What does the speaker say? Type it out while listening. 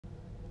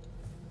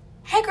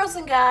Hey girls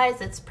and guys,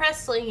 it's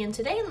Presley, and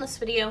today in this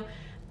video,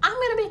 I'm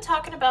going to be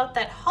talking about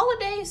that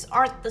holidays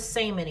aren't the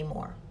same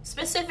anymore,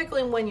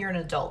 specifically when you're an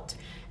adult.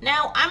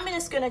 Now, I'm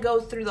just going to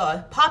go through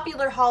the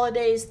popular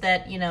holidays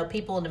that,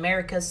 people in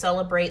America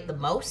celebrate the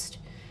most,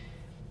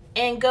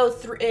 and go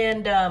through,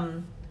 and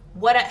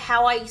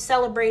how I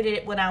celebrated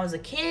it when I was a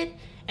kid,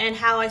 and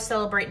how I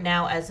celebrate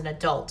now as an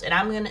adult.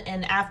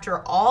 And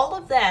after all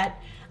of that,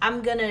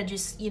 I'm going to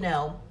just,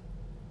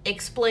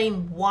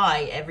 explain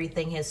why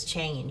everything has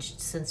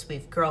changed since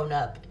we've grown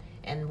up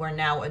and we're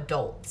now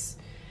adults.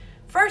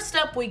 First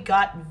up, we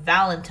got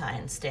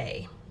Valentine's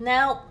Day.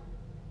 Now,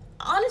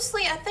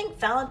 honestly, I think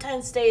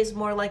Valentine's Day is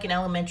more like an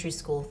elementary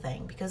school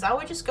thing, because I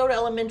would just go to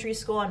elementary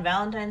school on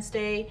Valentine's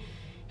Day,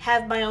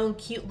 have my own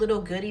cute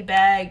little goodie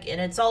bag,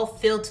 and it's all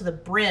filled to the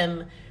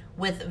brim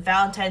with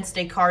Valentine's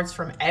Day cards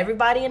from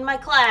everybody in my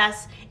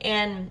class,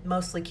 and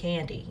mostly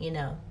candy,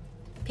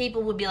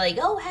 People would be like,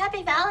 oh,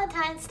 happy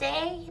Valentine's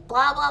Day,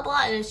 blah, blah,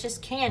 blah. And it's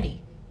just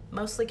candy,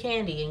 mostly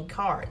candy and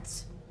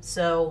cards.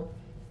 So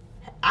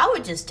I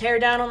would just tear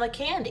down on the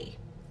candy.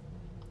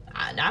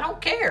 I don't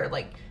care.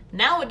 Like,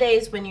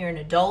 nowadays, when you're an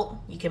adult,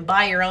 you can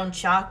buy your own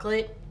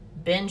chocolate,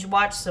 binge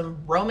watch some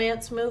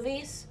romance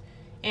movies,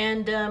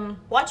 and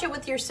watch it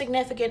with your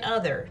significant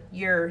other,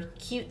 your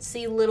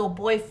cutesy little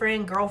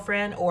boyfriend,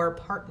 girlfriend, or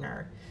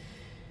partner.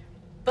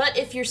 But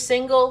if you're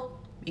single,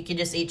 you can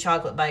just eat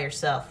chocolate by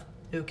yourself.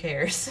 Who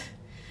cares?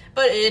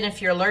 And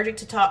if you're allergic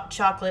to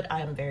chocolate,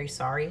 I'm very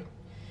sorry.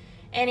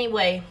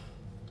 Anyway,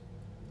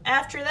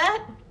 after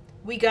that,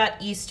 we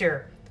got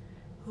Easter.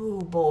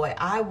 Oh boy,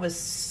 I was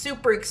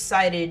super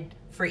excited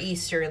for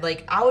Easter.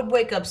 Like, I would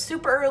wake up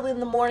super early in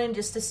the morning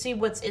just to see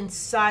what's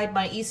inside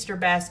my Easter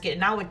basket,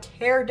 and I would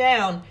tear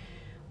down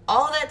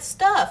all that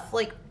stuff,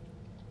 like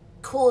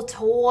cool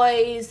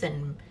toys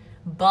and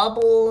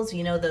bubbles,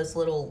 those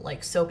little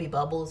like soapy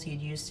bubbles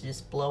you'd use to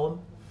just blow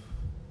them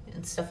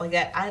and stuff like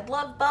that. I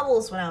loved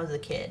bubbles when I was a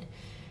kid,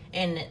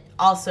 and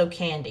also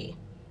candy.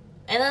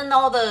 And then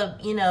all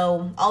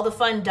the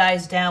fun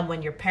dies down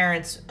when your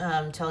parents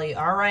tell you,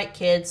 all right,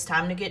 kids,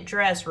 time to get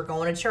dressed. We're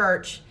going to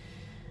church.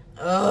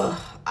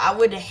 Ugh,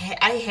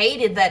 I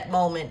hated that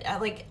moment.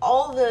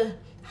 All the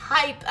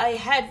hype I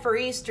had for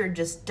Easter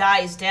just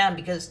dies down,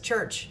 because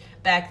church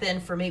back then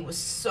for me was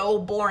so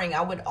boring.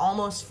 I would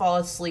almost fall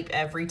asleep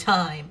every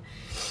time.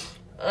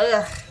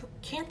 Ugh,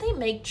 can't they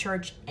make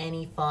church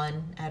any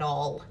fun at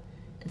all?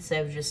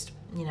 Instead of just,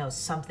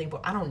 something,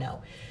 but I don't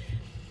know.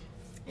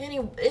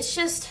 Anyway,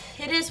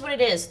 it is what it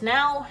is.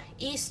 Now,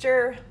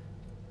 Easter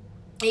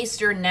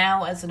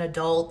now as an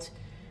adult,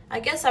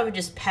 I guess I would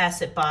just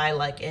pass it by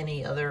like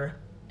any other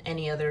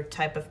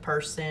type of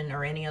person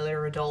or any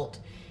other adult.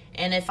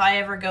 And if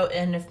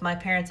my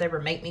parents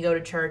ever make me go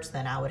to church,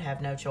 then I would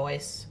have no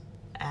choice.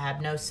 I have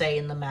no say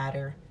in the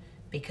matter,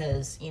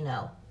 because,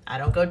 I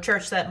don't go to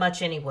church that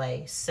much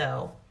anyway,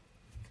 so.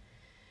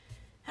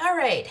 All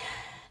right.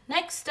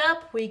 Next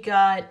up, we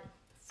got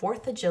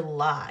 4th of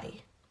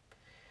July.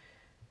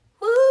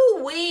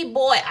 Woo-wee,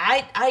 boy.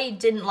 I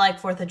didn't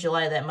like 4th of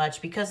July that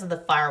much because of the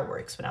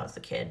fireworks when I was a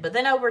kid. But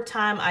then over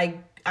time,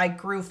 I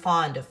grew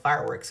fond of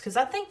fireworks because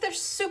I think they're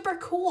super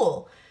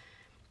cool.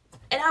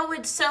 And I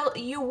would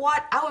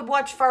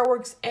watch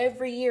fireworks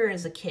every year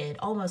as a kid,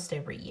 almost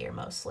every year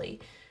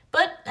mostly.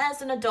 But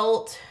as an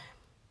adult,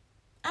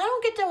 I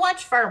don't get to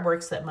watch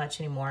fireworks that much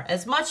anymore,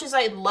 as much as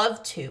I'd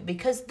love to,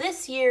 because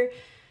this year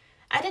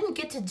I didn't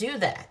get to do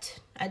that.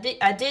 I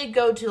did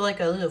go to like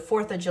a little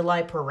 4th of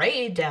July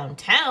parade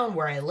downtown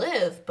where I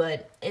live,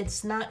 but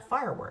it's not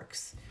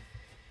fireworks.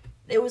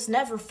 It was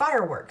never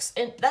fireworks.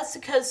 And that's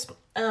because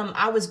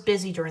I was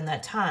busy during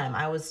that time.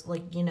 I was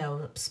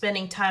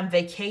spending time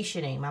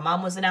vacationing. My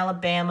mom was in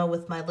Alabama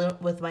with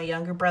my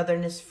younger brother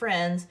and his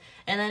friends.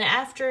 And then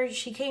after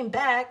she came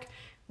back,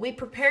 we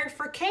prepared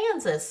for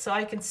Kansas so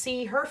I could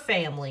see her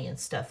family and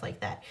stuff like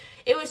that.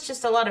 It was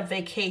just a lot of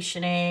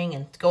vacationing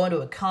and going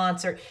to a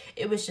concert.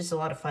 It was just a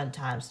lot of fun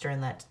times during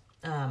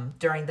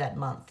that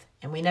month.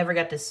 And we never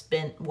got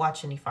to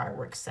watch any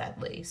fireworks,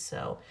 sadly.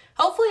 So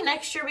hopefully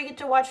next year we get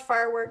to watch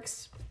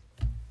fireworks.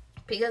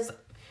 Because,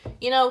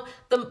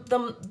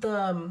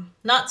 the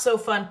not so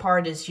fun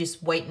part is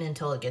just waiting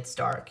until it gets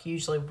dark.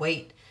 Usually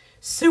wait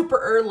super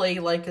early,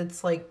 like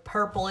it's like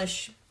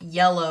purplish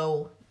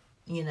yellow,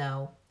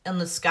 in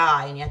the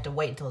sky, and you have to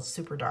wait until it's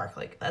super dark.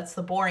 Like, that's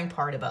the boring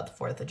part about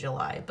the 4th of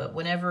July. But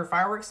whenever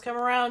fireworks come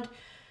around,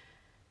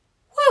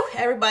 woo,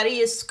 everybody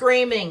is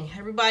screaming.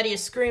 Everybody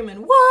is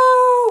screaming,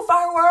 woo,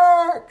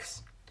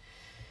 fireworks!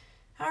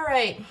 All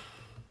right,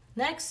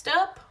 next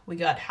up, we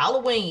got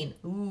Halloween.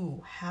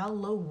 Ooh,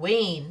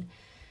 Halloween.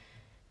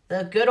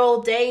 The good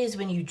old days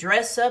when you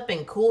dress up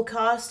in cool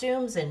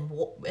costumes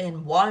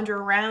and wander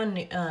around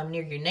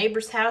near your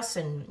neighbor's house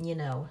and,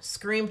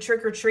 scream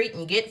trick or treat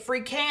and get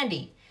free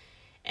candy.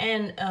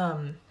 And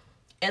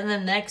the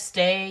next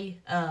day,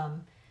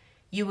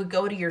 you would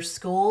go to your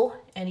school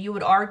and you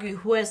would argue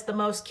who has the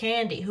most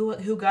candy,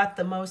 who got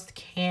the most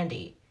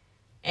candy.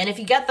 And if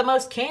you got the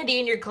most candy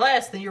in your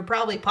class, then you're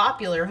probably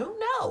popular. Who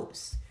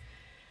knows?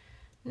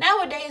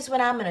 Nowadays,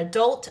 when I'm an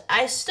adult,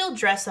 I still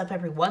dress up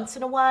every once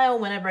in a while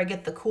whenever I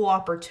get the cool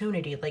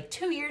opportunity. Like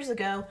 2 years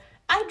ago,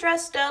 I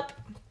dressed up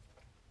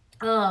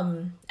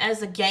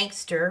as a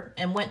gangster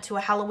and went to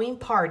a Halloween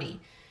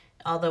party,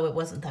 although it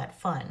wasn't that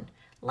fun.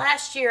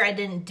 Last year, I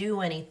didn't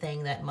do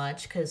anything that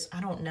much because I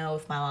don't know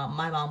if my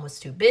mom was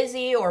too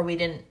busy or we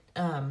didn't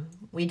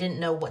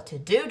know what to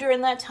do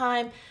during that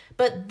time.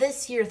 But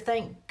this year,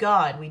 thank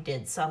God we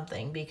did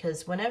something,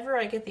 because whenever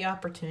I get the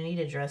opportunity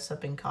to dress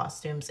up in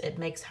costumes, it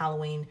makes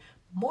Halloween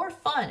more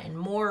fun and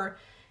more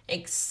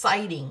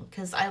exciting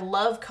because I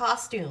love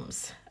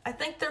costumes. I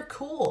think they're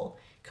cool.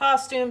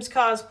 Costumes,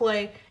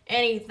 cosplay,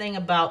 anything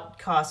about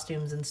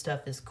costumes and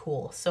stuff is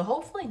cool. So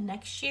hopefully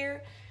next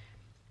year,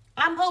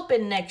 I'm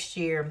hoping next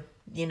year,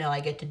 I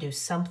get to do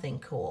something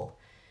cool.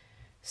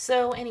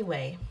 So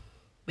anyway,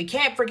 we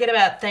can't forget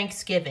about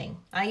Thanksgiving.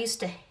 I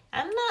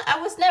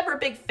was never a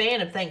big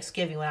fan of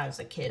Thanksgiving when I was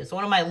a kid. It was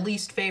one of my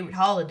least favorite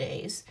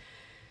holidays.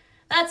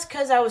 That's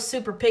because I was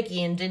super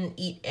picky and didn't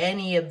eat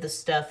any of the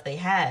stuff they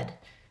had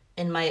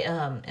in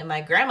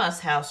my grandma's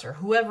house or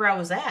whoever I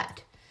was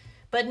at.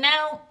 But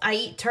now I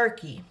eat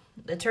turkey.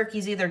 The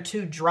turkey's either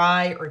too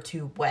dry or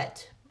too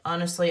wet.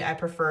 Honestly, I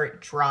prefer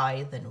it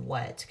dry than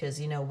wet because,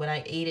 when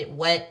I eat it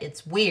wet,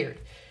 it's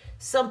weird.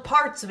 Some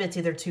parts of it's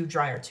either too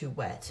dry or too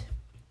wet.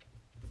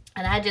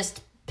 And I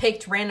just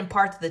picked random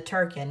parts of the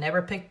turkey. I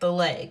never picked the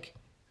leg.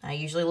 I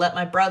usually let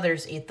my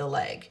brothers eat the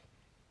leg.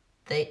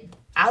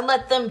 I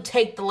let them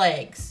take the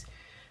legs.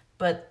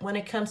 But when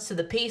it comes to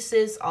the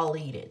pieces, I'll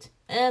eat it.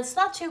 And it's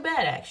not too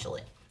bad,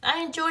 actually.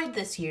 I enjoyed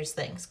this year's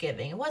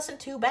Thanksgiving. It wasn't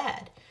too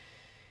bad.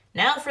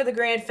 Now for the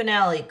grand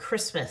finale,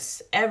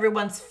 Christmas.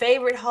 Everyone's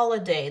favorite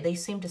holiday. They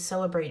seem to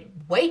celebrate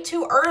way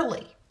too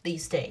early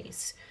these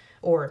days.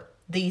 Or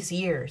these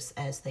years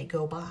as they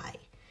go by.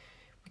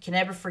 We can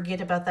never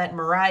forget about that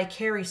Mariah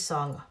Carey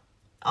song,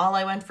 All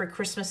I Want for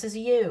Christmas Is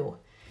You.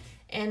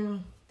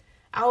 And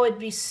I would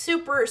be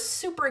super,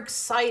 super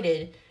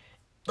excited.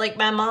 Like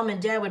my mom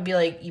and dad would be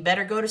like, you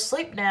better go to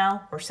sleep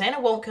now or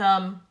Santa won't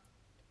come.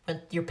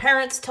 When your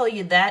parents tell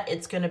you that,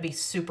 it's going to be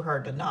super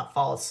hard to not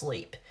fall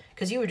asleep.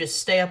 Because you would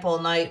just stay up all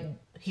night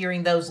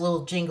hearing those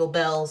little jingle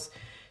bells,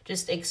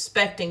 just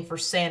expecting for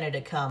Santa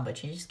to come.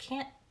 But you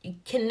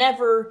can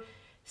never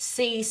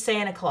see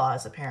Santa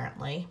Claus,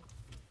 apparently.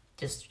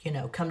 Just,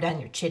 come down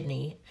your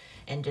chimney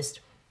and just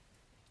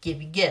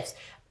give you gifts.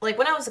 Like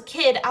when I was a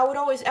kid, I would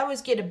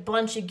always get a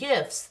bunch of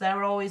gifts that I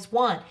would always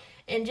want.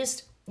 And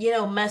just,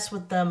 mess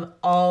with them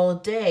all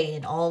day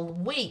and all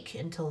week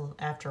until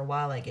after a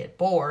while I get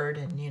bored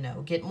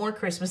and, get more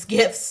Christmas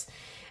gifts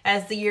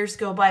as the years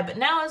go by. But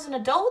now as an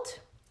adult,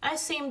 I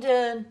seem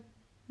to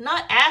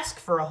not ask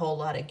for a whole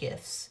lot of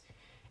gifts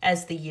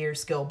as the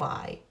years go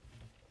by.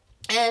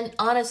 And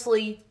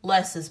honestly,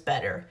 less is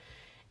better.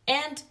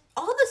 And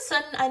all of a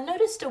sudden, I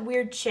noticed a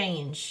weird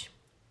change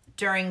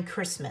during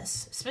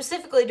Christmas,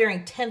 specifically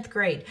during 10th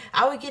grade.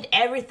 I would get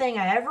everything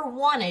I ever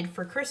wanted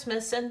for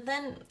Christmas, and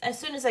then as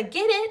soon as I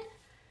get it,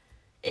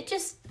 it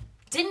just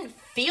didn't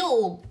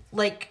feel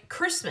like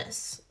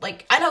Christmas.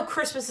 Like, I know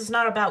Christmas is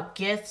not about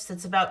gifts,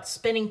 it's about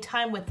spending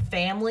time with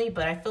family,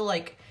 but I feel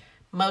like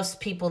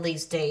most people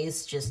these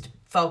days just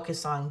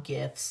focus on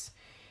gifts.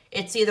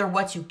 It's either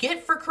what you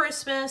get for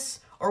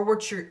Christmas or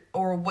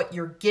what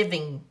you're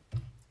giving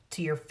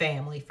to your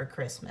family for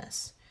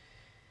Christmas.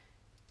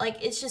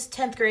 Like, it's just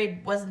 10th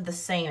grade wasn't the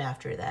same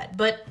after that.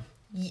 But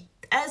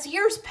as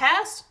years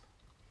passed,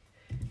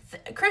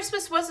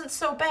 Christmas wasn't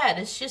so bad.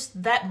 It's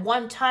just that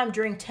one time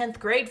during 10th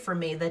grade for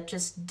me that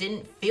just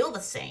didn't feel the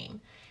same.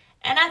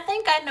 And I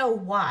think I know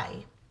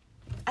why.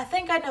 I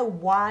think I know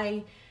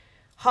why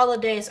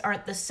holidays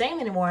aren't the same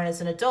anymore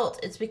as an adult.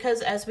 It's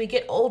because as we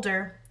get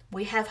older,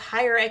 we have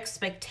higher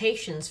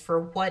expectations for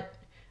what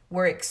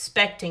we're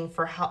expecting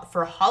for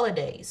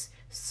holidays,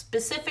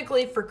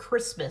 specifically for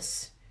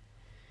Christmas.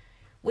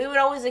 We would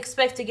always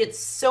expect to get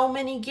so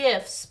many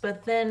gifts,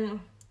 but then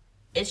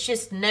it's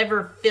just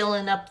never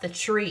filling up the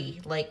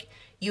tree. Like,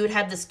 you would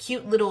have this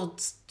cute little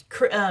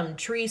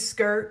tree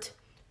skirt,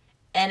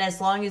 and as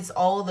long as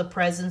all of the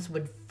presents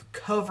would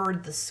cover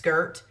the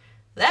skirt,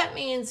 that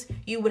means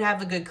you would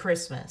have a good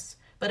Christmas.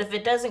 But if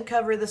it doesn't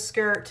cover the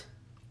skirt,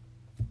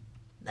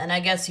 then I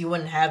guess you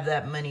wouldn't have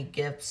that many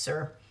gifts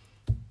or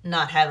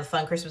not have a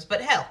fun Christmas.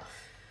 But hell,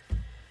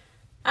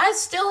 I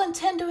still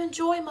intend to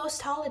enjoy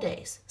most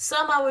holidays.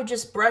 Some I would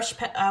just brush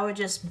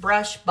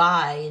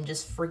by and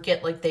just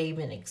forget like they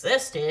even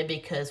existed,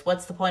 because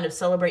what's the point of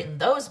celebrating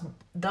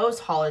those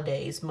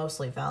holidays?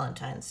 Mostly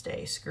Valentine's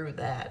Day. Screw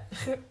that.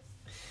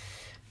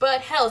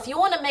 But hell, if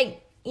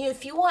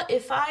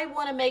I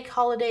want to make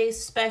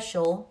holidays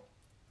special,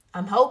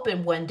 I'm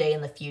hoping one day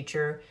in the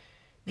future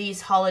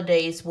these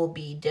holidays will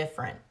be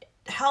different.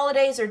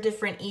 Holidays are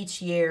different each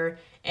year,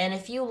 and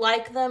if you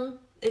like them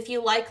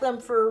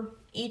for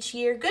each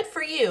year, good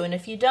for you. And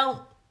if you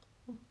don't,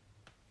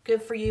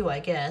 good for you, I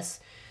guess.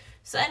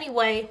 So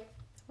anyway,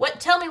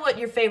 tell me what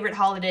your favorite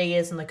holiday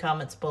is in the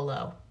comments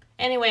below.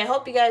 Anyway, I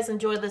hope you guys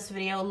enjoyed this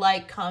video.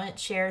 Like, comment,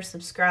 share,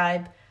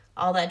 subscribe,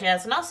 all that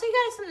jazz. And I'll see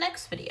you guys in the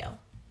next video.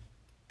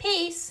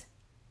 Peace.